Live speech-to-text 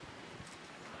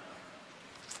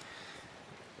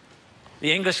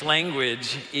The English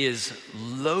language is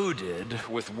loaded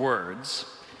with words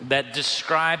that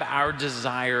describe our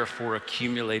desire for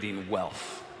accumulating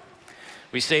wealth.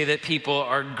 We say that people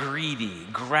are greedy,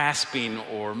 grasping,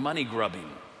 or money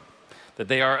grubbing, that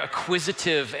they are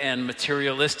acquisitive and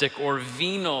materialistic, or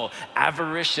venal,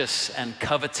 avaricious, and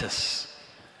covetous.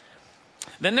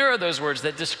 Then there are those words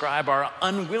that describe our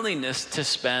unwillingness to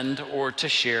spend or to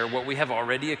share what we have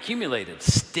already accumulated.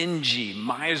 Stingy,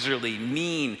 miserly,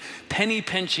 mean,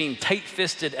 penny-pinching,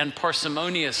 tight-fisted, and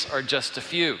parsimonious are just a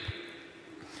few.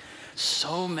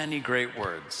 So many great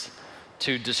words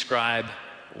to describe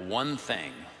one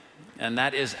thing, and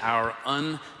that is our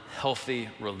unhealthy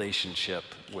relationship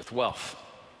with wealth.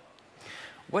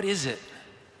 What is it?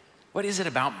 What is it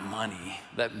about money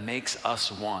that makes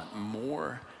us want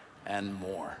more and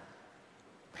more?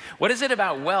 What is it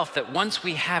about wealth that once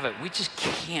we have it, we just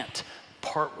can't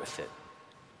part with it?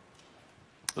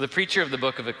 Well, the preacher of the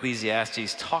book of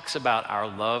Ecclesiastes talks about our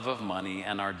love of money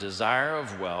and our desire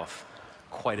of wealth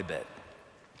quite a bit.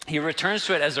 He returns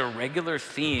to it as a regular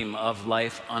theme of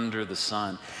life under the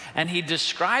sun, and he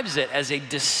describes it as a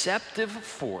deceptive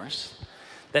force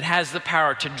that has the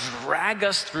power to drag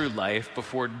us through life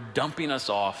before dumping us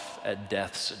off at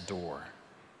death's door.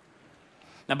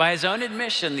 Now, by his own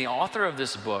admission, the author of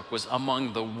this book was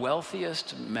among the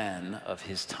wealthiest men of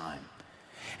his time.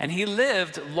 And he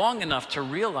lived long enough to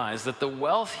realize that the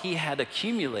wealth he had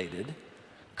accumulated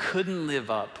couldn't live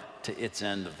up to its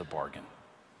end of the bargain.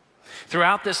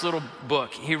 Throughout this little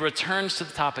book, he returns to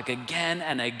the topic again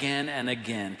and again and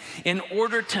again in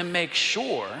order to make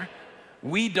sure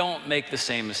we don't make the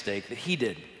same mistake that he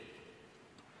did.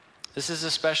 This is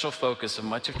a special focus of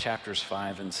much of chapters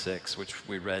 5 and 6, which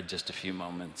we read just a few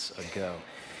moments ago.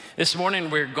 This morning,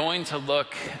 we're going to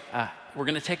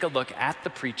take a look at the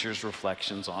preacher's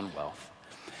reflections on wealth.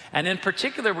 And in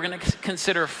particular, we're going to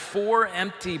consider 4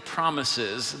 empty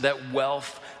promises that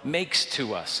wealth makes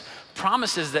to us.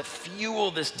 Promises that fuel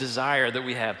this desire that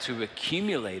we have to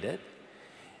accumulate it,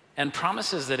 and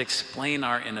promises that explain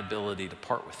our inability to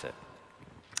part with it.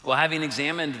 Well, having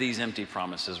examined these empty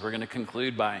promises, we're going to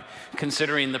conclude by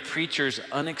considering the preacher's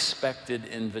unexpected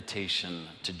invitation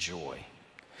to joy.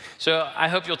 So I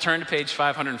hope you'll turn to page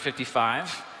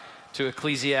 555 to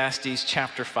Ecclesiastes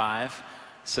chapter 5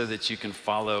 so that you can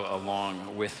follow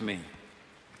along with me.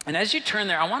 And as you turn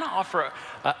there, I want to offer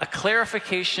a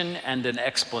clarification and an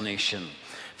explanation.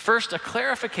 First, a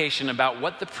clarification about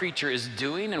what the preacher is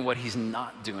doing and what he's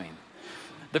not doing.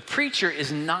 The preacher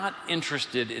is not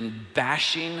interested in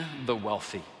bashing the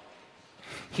wealthy.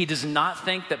 He does not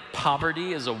think that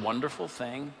poverty is a wonderful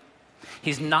thing.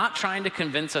 He's not trying to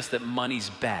convince us that money's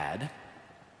bad.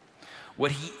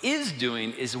 What he is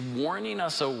doing is warning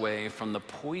us away from the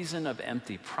poison of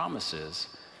empty promises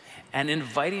and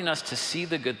inviting us to see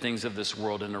the good things of this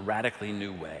world in a radically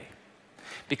new way.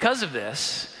 Because of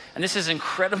this, and this is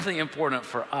incredibly important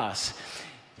for us,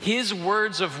 his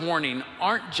words of warning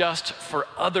aren't just for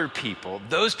other people,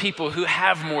 those people who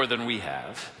have more than we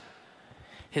have.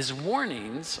 His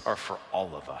warnings are for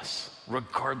all of us,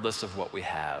 regardless of what we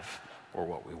have or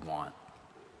what we want.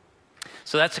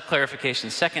 So that's a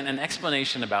clarification. Second, an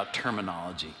explanation about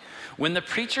terminology. When the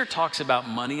preacher talks about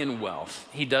money and wealth,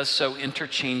 he does so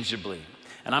interchangeably.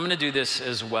 And I'm going to do this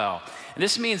as well. And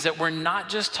this means that we're not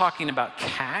just talking about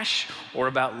cash or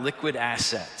about liquid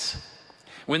assets.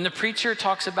 When the preacher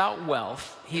talks about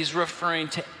wealth, he's referring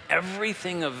to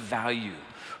everything of value,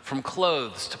 from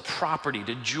clothes to property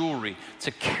to jewelry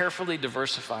to carefully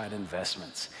diversified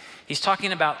investments. He's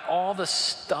talking about all the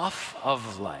stuff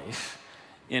of life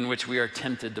in which we are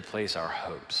tempted to place our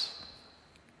hopes.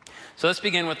 So let's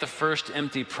begin with the first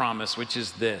empty promise, which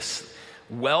is this: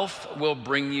 wealth will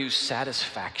bring you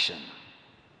satisfaction.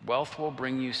 Wealth will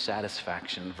bring you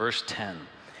satisfaction. Verse 10.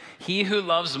 He who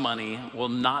loves money will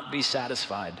not be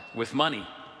satisfied with money,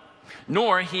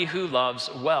 nor he who loves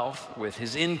wealth with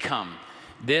his income.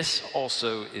 This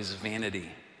also is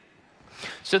vanity.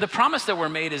 So the promise that we're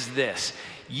made is this: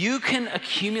 you can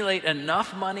accumulate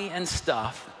enough money and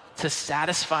stuff to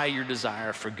satisfy your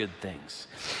desire for good things.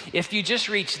 If you just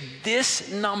reach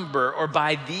this number or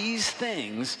buy these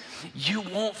things, you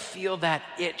won't feel that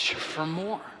itch for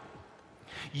more.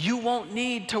 You won't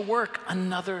need to work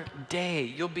another day.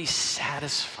 You'll be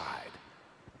satisfied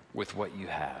with what you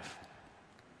have.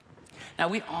 Now,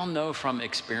 we all know from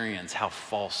experience how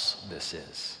false this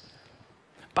is.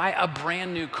 Buy a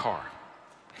brand new car,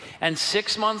 and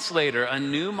 6 months later, a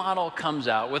new model comes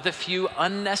out with a few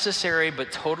unnecessary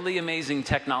but totally amazing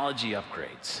technology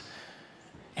upgrades,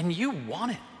 and you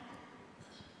want it.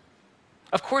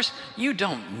 Of course, you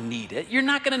don't need it. You're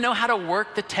not going to know how to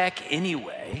work the tech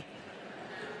anyway.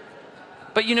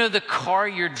 But you know, the car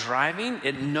you're driving,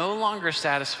 it no longer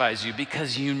satisfies you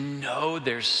because you know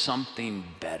there's something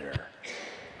better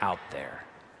out there.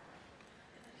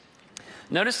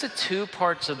 Notice the two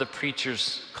parts of the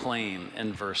preacher's claim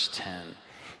in verse 10.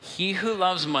 He who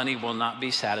loves money will not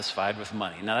be satisfied with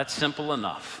money. Now that's simple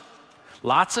enough.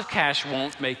 Lots of cash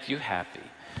won't make you happy.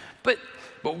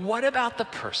 But what about the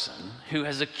person who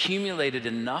has accumulated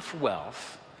enough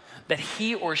wealth that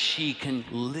he or she can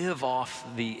live off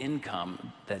the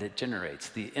income that it generates,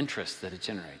 the interest that it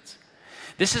generates?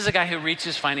 This is a guy who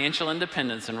reaches financial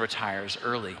independence and retires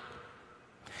early.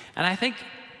 And I think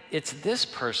it's this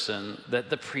person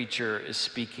that the preacher is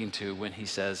speaking to when he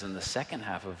says in the second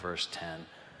half of verse 10,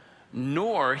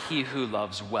 nor he who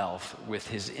loves wealth with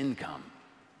his income.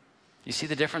 You see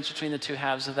the difference between the two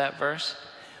halves of that verse?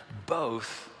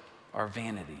 Both are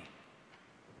vanity.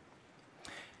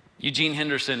 Eugene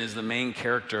Henderson is the main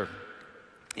character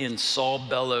in Saul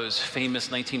Bellows' famous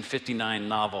 1959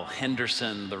 novel,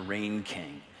 Henderson, the Rain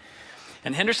King.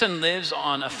 And Henderson lives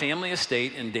on a family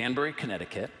estate in Danbury,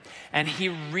 Connecticut, and he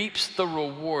reaps the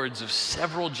rewards of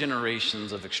several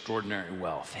generations of extraordinary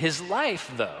wealth. His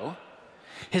life, though,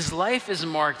 is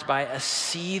marked by a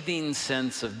seething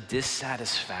sense of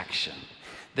dissatisfaction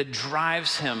that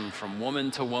drives him from woman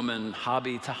to woman,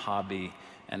 hobby to hobby,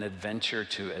 and adventure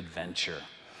to adventure.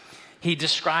 He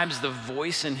describes the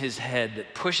voice in his head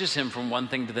that pushes him from one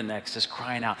thing to the next as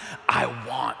crying out, I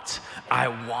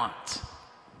want,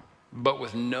 but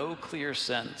with no clear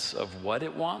sense of what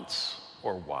it wants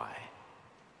or why.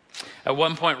 At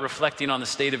one point, reflecting on the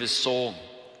state of his soul,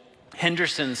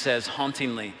 Henderson says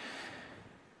hauntingly,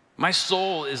 my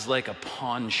soul is like a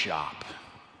pawn shop.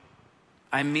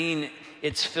 I mean,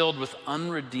 it's filled with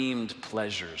unredeemed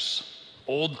pleasures,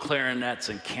 old clarinets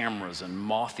and cameras and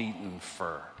moth-eaten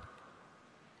fur.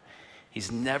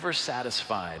 He's never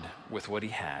satisfied with what he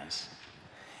has.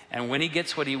 And when he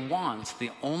gets what he wants,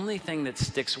 the only thing that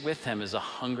sticks with him is a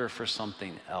hunger for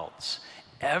something else.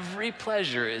 Every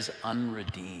pleasure is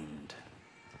unredeemed.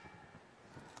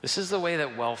 This is the way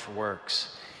that wealth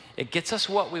works. It gets us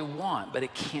what we want, but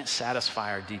it can't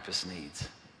satisfy our deepest needs.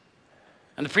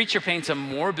 And the preacher paints a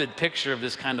morbid picture of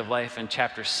this kind of life in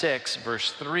chapter 6,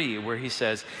 verse 3, where he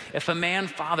says, if a man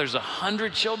fathers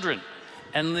 100 children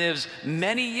and lives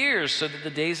many years so that the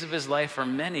days of his life are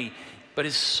many, but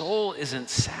his soul isn't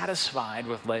satisfied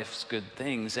with life's good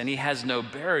things and he has no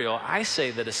burial, I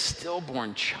say that a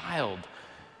stillborn child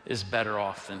is better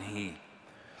off than he.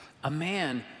 A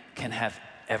man can have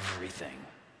everything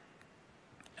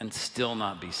and still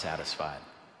not be satisfied.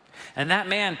 And that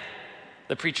man,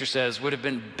 the preacher says, would have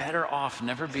been better off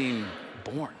never being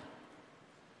born.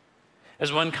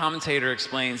 As one commentator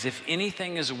explains, if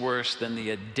anything is worse than the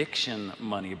addiction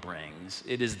money brings,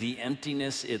 it is the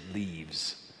emptiness it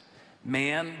leaves.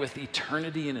 Man with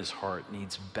eternity in his heart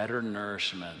needs better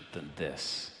nourishment than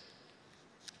this.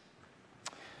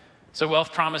 So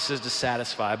wealth promises to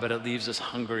satisfy, but it leaves us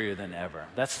hungrier than ever.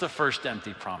 That's the first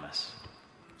empty promise.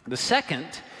 The second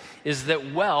is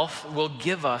that wealth will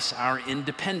give us our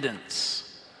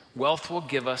independence. Wealth will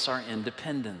give us our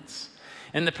independence.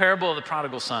 In the parable of the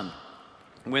prodigal son,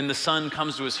 when the son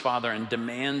comes to his father and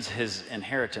demands his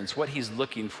inheritance, what he's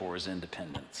looking for is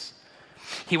independence.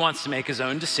 He wants to make his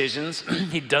own decisions.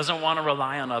 He doesn't want to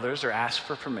rely on others or ask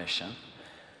for permission.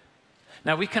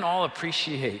 Now, we can all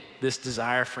appreciate this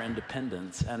desire for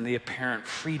independence and the apparent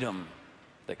freedom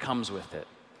that comes with it.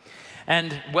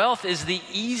 And wealth is the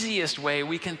easiest way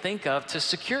we can think of to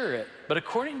secure it. But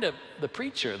according to the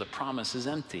preacher, the promise is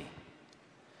empty.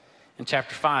 In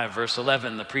chapter 5, verse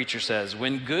 11, the preacher says,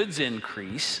 when goods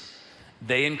increase,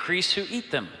 they increase who eat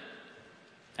them.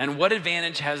 And what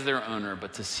advantage has their owner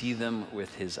but to see them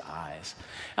with his eyes?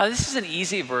 Now, this is an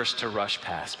easy verse to rush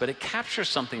past, but it captures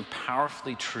something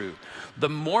powerfully true. The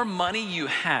more money you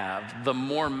have, the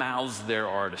more mouths there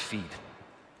are to feed.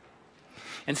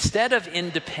 Instead of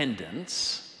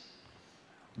independence,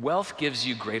 wealth gives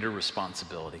you greater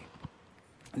responsibility.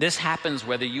 This happens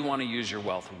whether you want to use your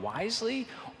wealth wisely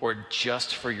or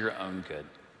just for your own good.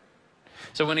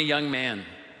 So when a young man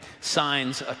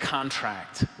signs a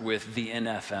contract with the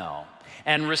NFL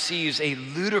and receives a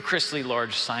ludicrously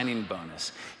large signing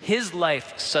bonus, his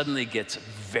life suddenly gets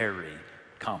very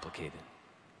complicated.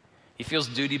 He feels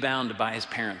duty-bound to buy his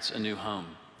parents a new home.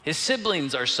 His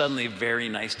siblings are suddenly very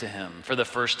nice to him for the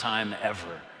first time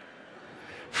ever.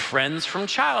 Friends from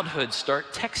childhood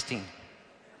start texting.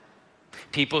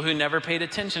 People who never paid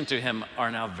attention to him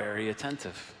are now very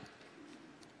attentive.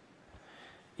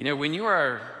 You know, when you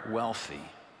are wealthy,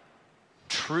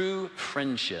 true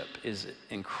friendship is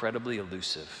incredibly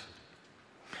elusive.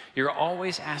 You're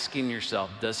always asking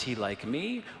yourself, does he like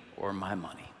me or my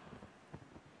money.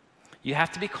 You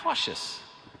have to be cautious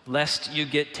lest you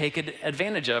get taken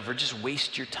advantage of or just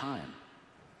waste your time.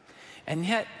 And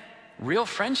yet, real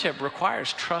friendship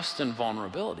requires trust and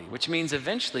vulnerability, which means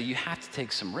eventually you have to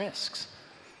take some risks.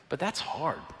 But that's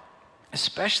hard,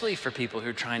 especially for people who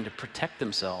are trying to protect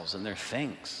themselves and their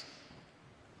things.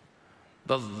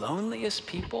 The loneliest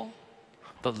people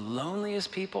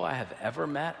I have ever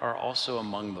met are also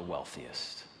among the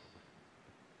wealthiest.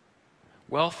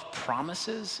 Wealth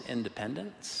promises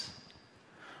independence,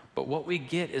 but what we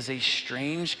get is a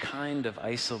strange kind of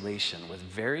isolation with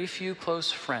very few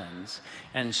close friends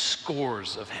and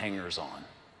scores of hangers-on.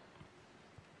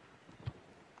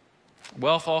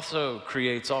 Wealth also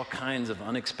creates all kinds of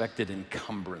unexpected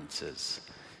encumbrances,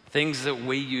 things that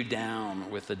weigh you down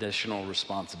with additional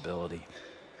responsibility.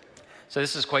 So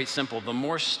this is quite simple. The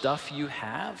more stuff you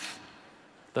have,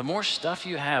 the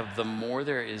more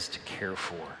there is to care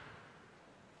for.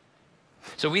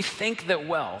 So we think that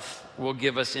wealth will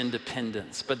give us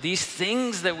independence, but these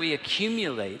things that we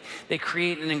accumulate, they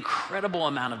create an incredible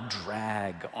amount of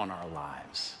drag on our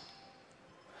lives.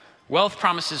 Wealth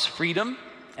promises freedom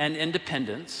and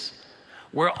independence,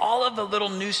 where all of the little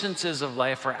nuisances of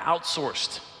life are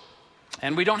outsourced,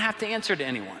 and we don't have to answer to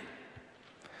anyone.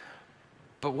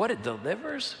 But what it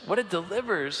delivers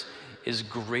is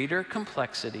greater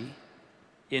complexity,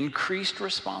 increased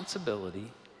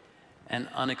responsibility, and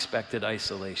unexpected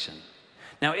isolation.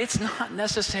 Now, it's not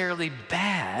necessarily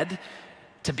bad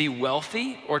to be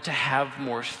wealthy or to have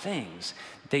more things.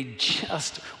 They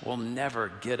just will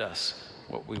never get us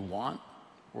what we want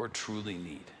or truly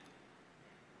need.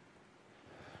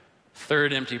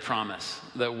 Third empty promise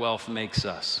that wealth makes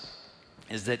us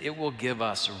is that it will give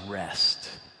us rest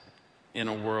in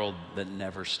a world that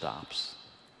never stops.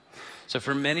 So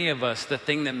for many of us, the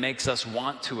thing that makes us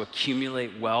want to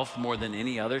accumulate wealth more than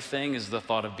any other thing is the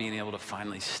thought of being able to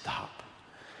finally stop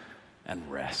and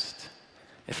rest.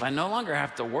 If I no longer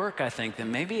have to work, I think,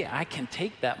 then maybe I can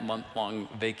take that month-long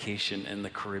vacation in the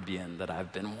Caribbean that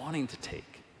I've been wanting to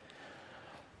take.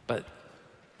 But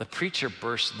the preacher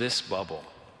burst this bubble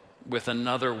with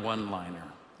another one-liner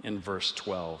in verse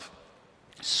 12.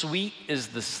 Sweet is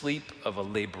the sleep of a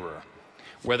laborer,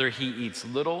 whether he eats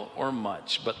little or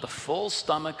much, but the full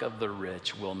stomach of the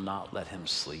rich will not let him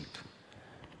sleep.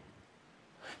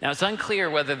 Now, it's unclear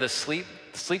whether the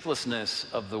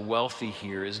sleeplessness of the wealthy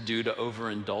here is due to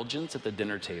overindulgence at the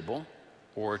dinner table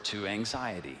or to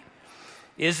anxiety.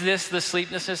 Is this the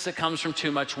sleeplessness that comes from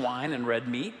too much wine and red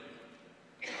meat?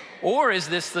 Or is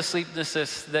this the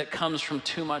sleeplessness that comes from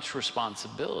too much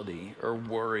responsibility or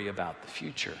worry about the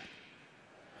future?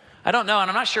 I don't know, and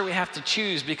I'm not sure we have to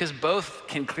choose because both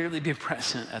can clearly be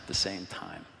present at the same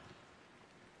time.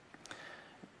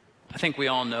 I think we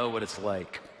all know what it's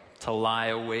like to lie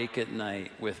awake at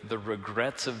night with the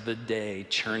regrets of the day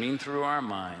churning through our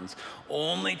minds,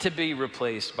 only to be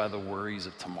replaced by the worries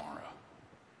of tomorrow.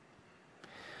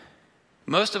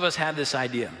 Most of us have this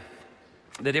idea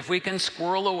that if we can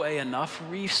squirrel away enough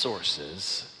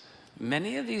resources,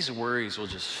 many of these worries will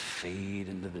just fade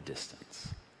into the distance.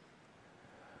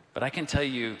 But I can tell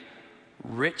you,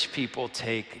 rich people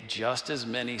take just as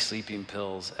many sleeping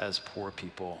pills as poor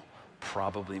people,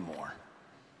 probably more.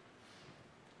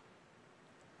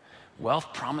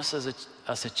 Wealth promises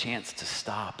us a chance to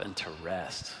stop and to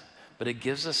rest, but it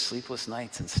gives us sleepless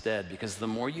nights instead, because the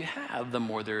more you have, the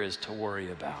more there is to worry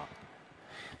about.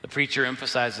 The preacher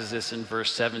emphasizes this in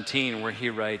verse 17, where he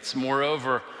writes,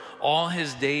 moreover, all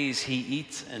his days he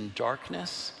eats in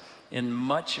darkness, in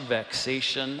much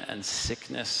vexation and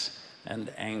sickness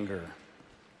and anger.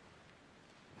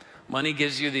 Money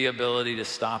gives you the ability to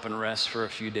stop and rest for a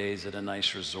few days at a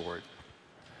nice resort,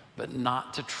 but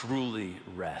not to truly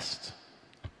rest,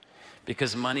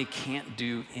 because money can't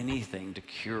do anything to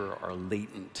cure our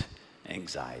latent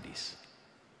anxieties.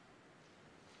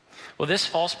 Well, this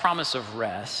false promise of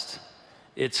rest,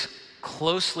 it's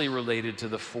closely related to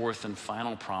the fourth and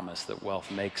final promise that wealth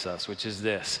makes us, which is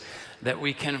this, that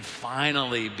we can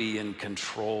finally be in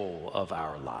control of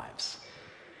our lives.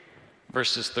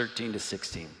 Verses 13 to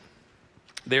 16.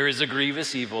 There is a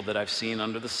grievous evil that I've seen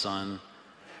under the sun.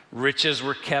 Riches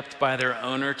were kept by their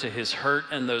owner to his hurt,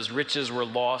 and those riches were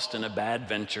lost in a bad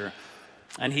venture.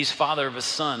 And he's father of a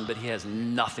son, but he has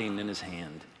nothing in his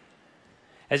hand.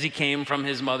 As he came from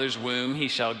his mother's womb, he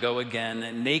shall go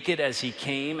again, naked as he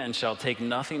came, and shall take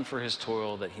nothing for his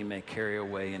toil that he may carry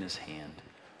away in his hand.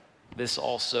 This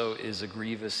also is a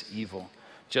grievous evil.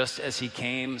 Just as he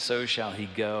came, so shall he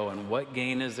go, and what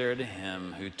gain is there to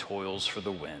him who toils for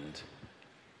the wind?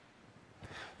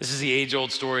 This is the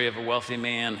age-old story of a wealthy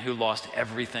man who lost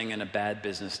everything in a bad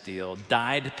business deal,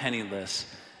 died penniless,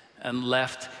 and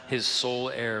left his sole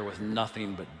heir with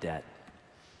nothing but debt.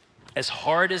 As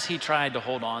hard as he tried to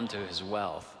hold on to his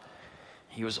wealth,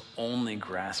 he was only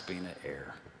grasping at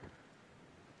air.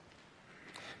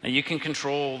 Now, you can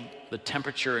control the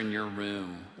temperature in your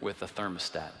room with a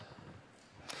thermostat.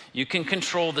 You can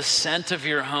control the scent of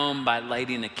your home by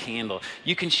lighting a candle.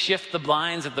 You can shift the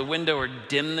blinds at the window or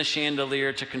dim the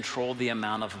chandelier to control the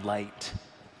amount of light.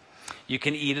 You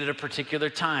can eat at a particular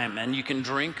time, and you can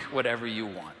drink whatever you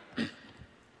want.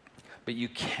 But you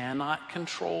cannot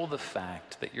control the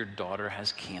fact that your daughter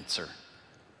has cancer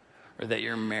or that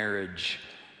your marriage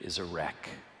is a wreck.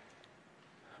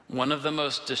 One of the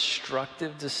most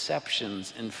destructive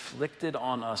deceptions inflicted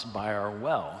on us by our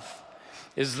wealth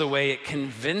is the way it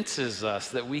convinces us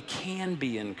that we can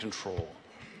be in control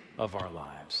of our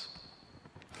lives.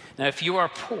 Now, if you are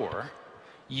poor,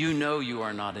 you know you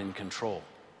are not in control.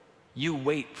 You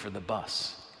wait for the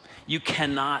bus. You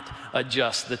cannot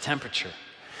adjust the temperature.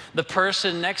 The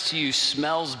person next to you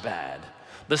smells bad.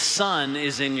 The sun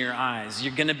is in your eyes.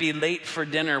 You're going to be late for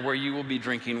dinner where you will be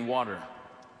drinking water.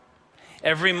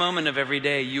 Every moment of every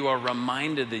day, you are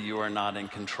reminded that you are not in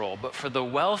control. But for the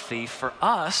wealthy, for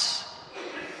us,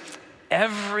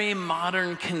 every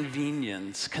modern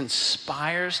convenience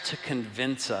conspires to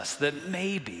convince us that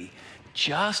maybe,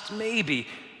 just maybe,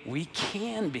 we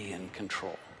can be in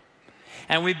control.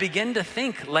 And we begin to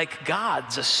think like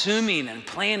gods, assuming and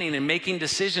planning and making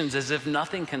decisions as if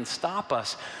nothing can stop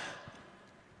us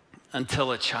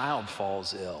until a child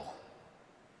falls ill,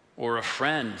 or a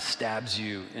friend stabs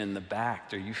you in the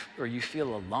back, or you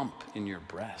feel a lump in your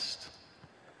breast.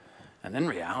 And then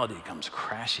reality comes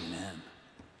crashing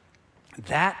in.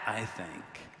 That, I think,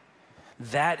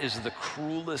 that is the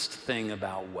cruelest thing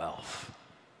about wealth.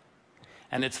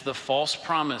 And it's the false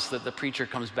promise that the preacher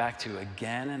comes back to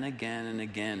again and again and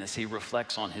again as he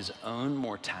reflects on his own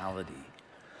mortality.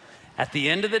 At the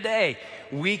end of the day,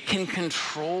 we can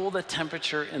control the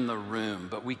temperature in the room,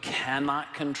 but we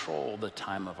cannot control the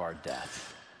time of our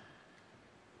death.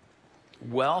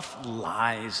 Wealth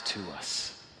lies to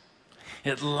us.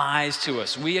 It lies to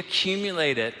us. We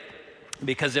accumulate it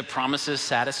because it promises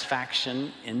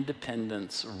satisfaction,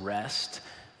 independence, rest,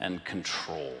 and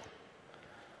control.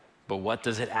 But what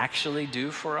does it actually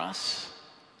do for us?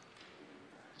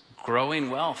 Growing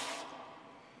wealth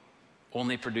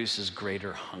only produces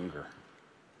greater hunger.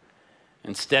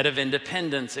 Instead of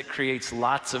independence, it creates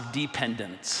lots of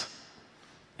dependence,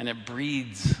 and it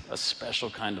breeds a special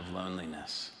kind of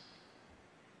loneliness.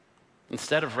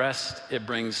 Instead of rest, it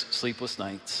brings sleepless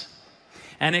nights,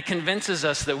 and it convinces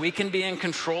us that we can be in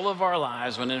control of our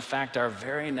lives when in fact our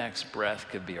very next breath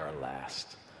could be our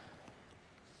last.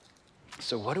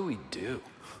 So what do we do?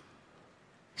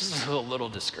 This is a little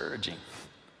discouraging.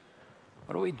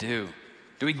 What do we do?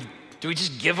 Do we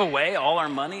just give away all our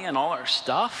money and all our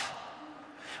stuff?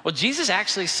 Well, Jesus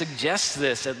actually suggests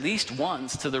this at least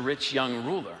once to the rich young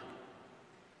ruler.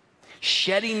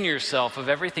 Shedding yourself of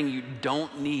everything you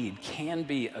don't need can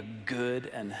be a good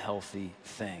and healthy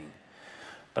thing.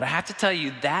 But I have to tell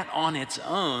you, that on its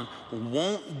own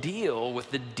won't deal with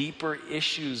the deeper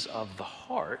issues of the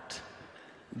heart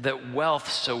that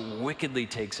wealth so wickedly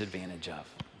takes advantage of.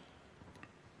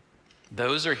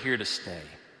 Those are here to stay,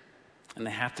 and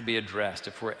they have to be addressed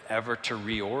if we're ever to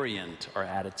reorient our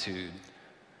attitude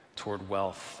toward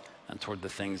wealth and toward the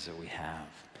things that we have.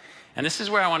 And this is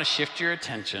where I want to shift your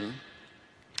attention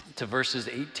to verses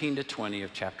 18 to 20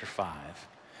 of chapter 5,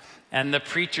 and the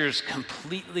preacher's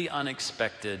completely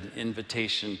unexpected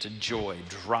invitation to joy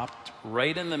dropped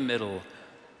right in the middle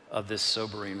of this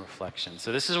sobering reflection.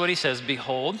 So this is what he says: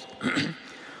 "Behold,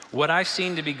 what I've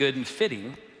seen to be good and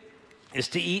fitting is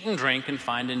to eat and drink and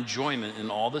find enjoyment in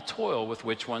all the toil with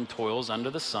which one toils under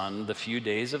the sun the few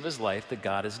days of his life that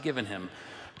God has given him,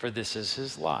 for this is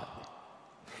his lot.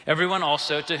 Everyone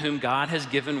also to whom God has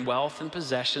given wealth and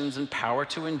possessions and power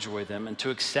to enjoy them and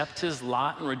to accept his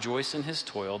lot and rejoice in his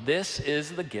toil, this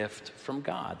is the gift from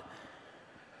God.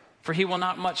 For he will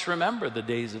not much remember the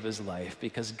days of his life,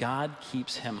 because God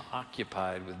keeps him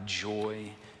occupied with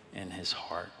joy in his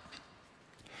heart."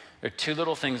 There are two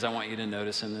little things I want you to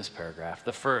notice in this paragraph.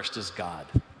 The first is God.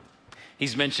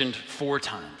 He's mentioned 4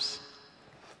 times.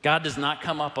 God does not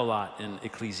come up a lot in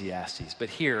Ecclesiastes,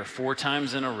 but here, 4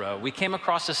 times in a row. We came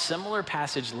across a similar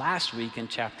passage last week in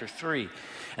chapter 3,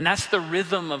 and that's the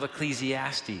rhythm of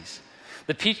Ecclesiastes.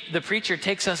 The preacher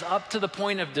takes us up to the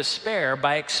point of despair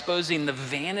by exposing the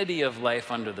vanity of life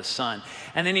under the sun.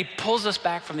 And then he pulls us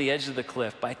back from the edge of the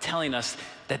cliff by telling us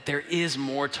that there is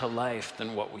more to life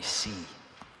than what we see.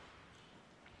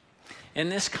 In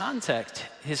this context,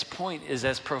 his point is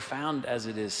as profound as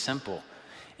it is simple.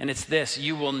 And it's this: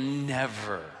 you will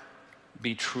never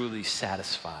be truly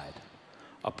satisfied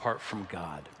apart from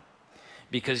God,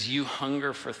 because you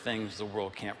hunger for things the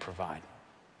world can't provide.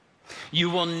 You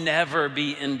will never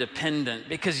be independent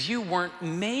because you weren't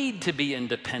made to be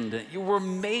independent. You were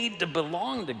made to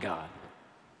belong to God.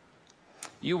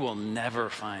 You will never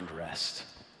find rest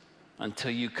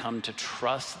until you come to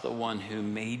trust the one who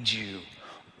made you.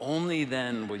 Only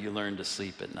then will you learn to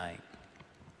sleep at night.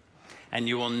 And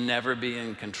you will never be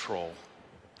in control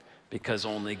because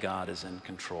only God is in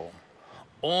control.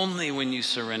 Only when you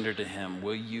surrender to him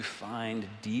will you find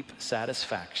deep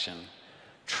satisfaction,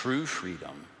 true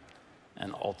freedom,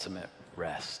 and ultimate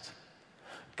rest.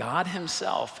 God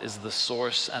himself is the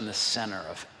source and the center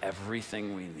of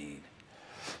everything we need.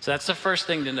 So that's the first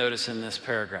thing to notice in this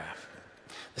paragraph.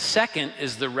 The second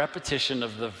is the repetition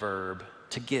of the verb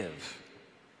to give.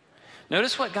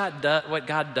 Notice what God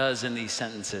does in these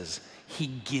sentences. He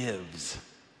gives.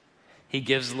 He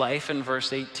gives life in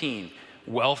verse 18,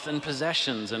 wealth and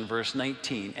possessions in verse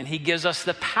 19, and he gives us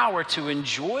the power to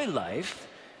enjoy life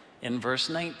in verse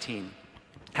 19.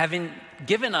 Having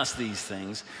given us these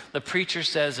things, the preacher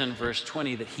says in verse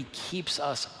 20 that he keeps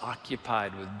us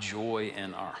occupied with joy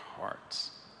in our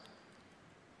hearts.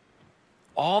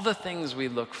 All the things we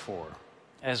look for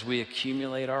as we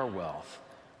accumulate our wealth,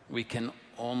 we can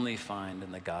only find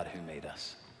in the God who made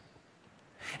us.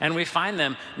 And we find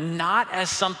them not as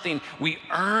something we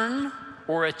earn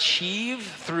or achieve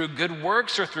through good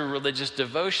works or through religious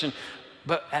devotion,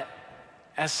 but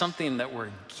as something that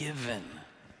we're given.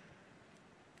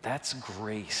 That's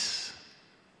grace.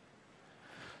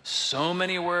 So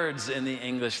many words in the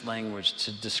English language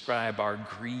to describe our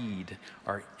greed,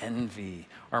 our envy,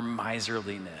 our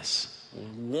miserliness.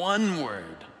 One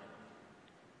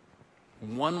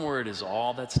word is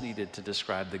all that's needed to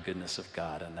describe the goodness of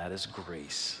God, and that is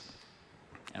grace.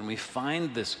 And we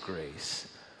find this grace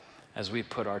as we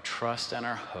put our trust and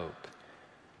our hope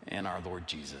in our Lord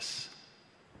Jesus.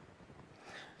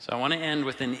 So I want to end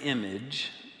with an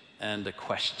image and a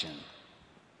question.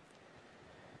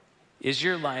 Is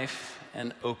your life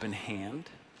an open hand,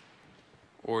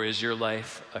 or is your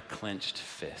life a clenched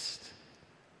fist?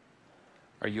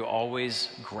 Are you always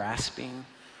grasping?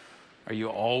 Are you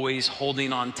always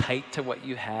holding on tight to what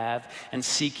you have and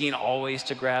seeking always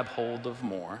to grab hold of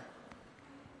more?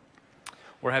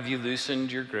 Or have you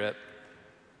loosened your grip,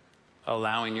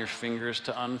 allowing your fingers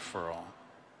to unfurl,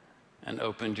 and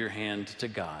opened your hand to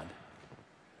God,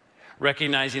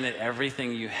 recognizing that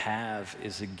everything you have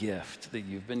is a gift that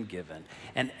you've been given,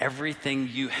 and everything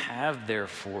you have,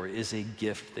 therefore, is a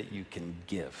gift that you can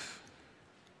give?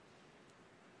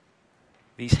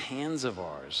 These hands of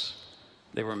ours,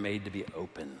 they were made to be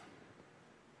open,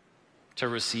 to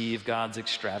receive God's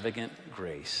extravagant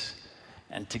grace,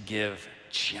 and to give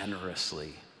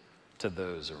generously to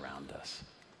those around us.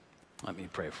 Let me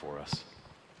pray for us.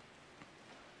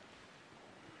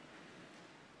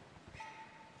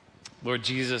 Lord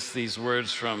Jesus, these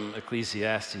words from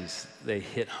Ecclesiastes, they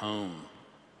hit home.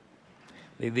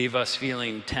 They leave us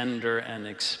feeling tender and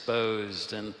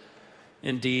exposed and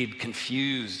indeed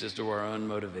confused as to our own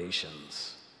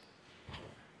motivations.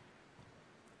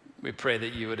 We pray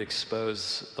that you would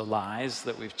expose the lies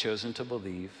that we've chosen to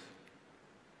believe,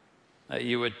 that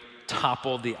you would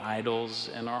topple the idols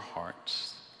in our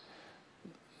hearts,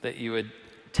 that you would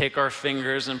take our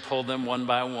fingers and pull them one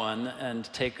by one and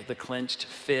take the clenched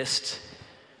fist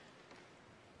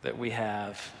that we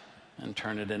have and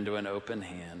turn it into an open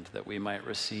hand, that we might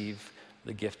receive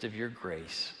the gift of your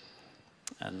grace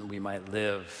and we might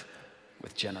live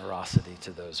with generosity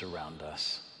to those around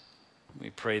us. We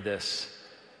pray this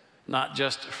not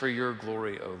just for your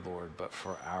glory, O Lord, but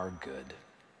for our good.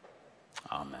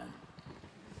 Amen.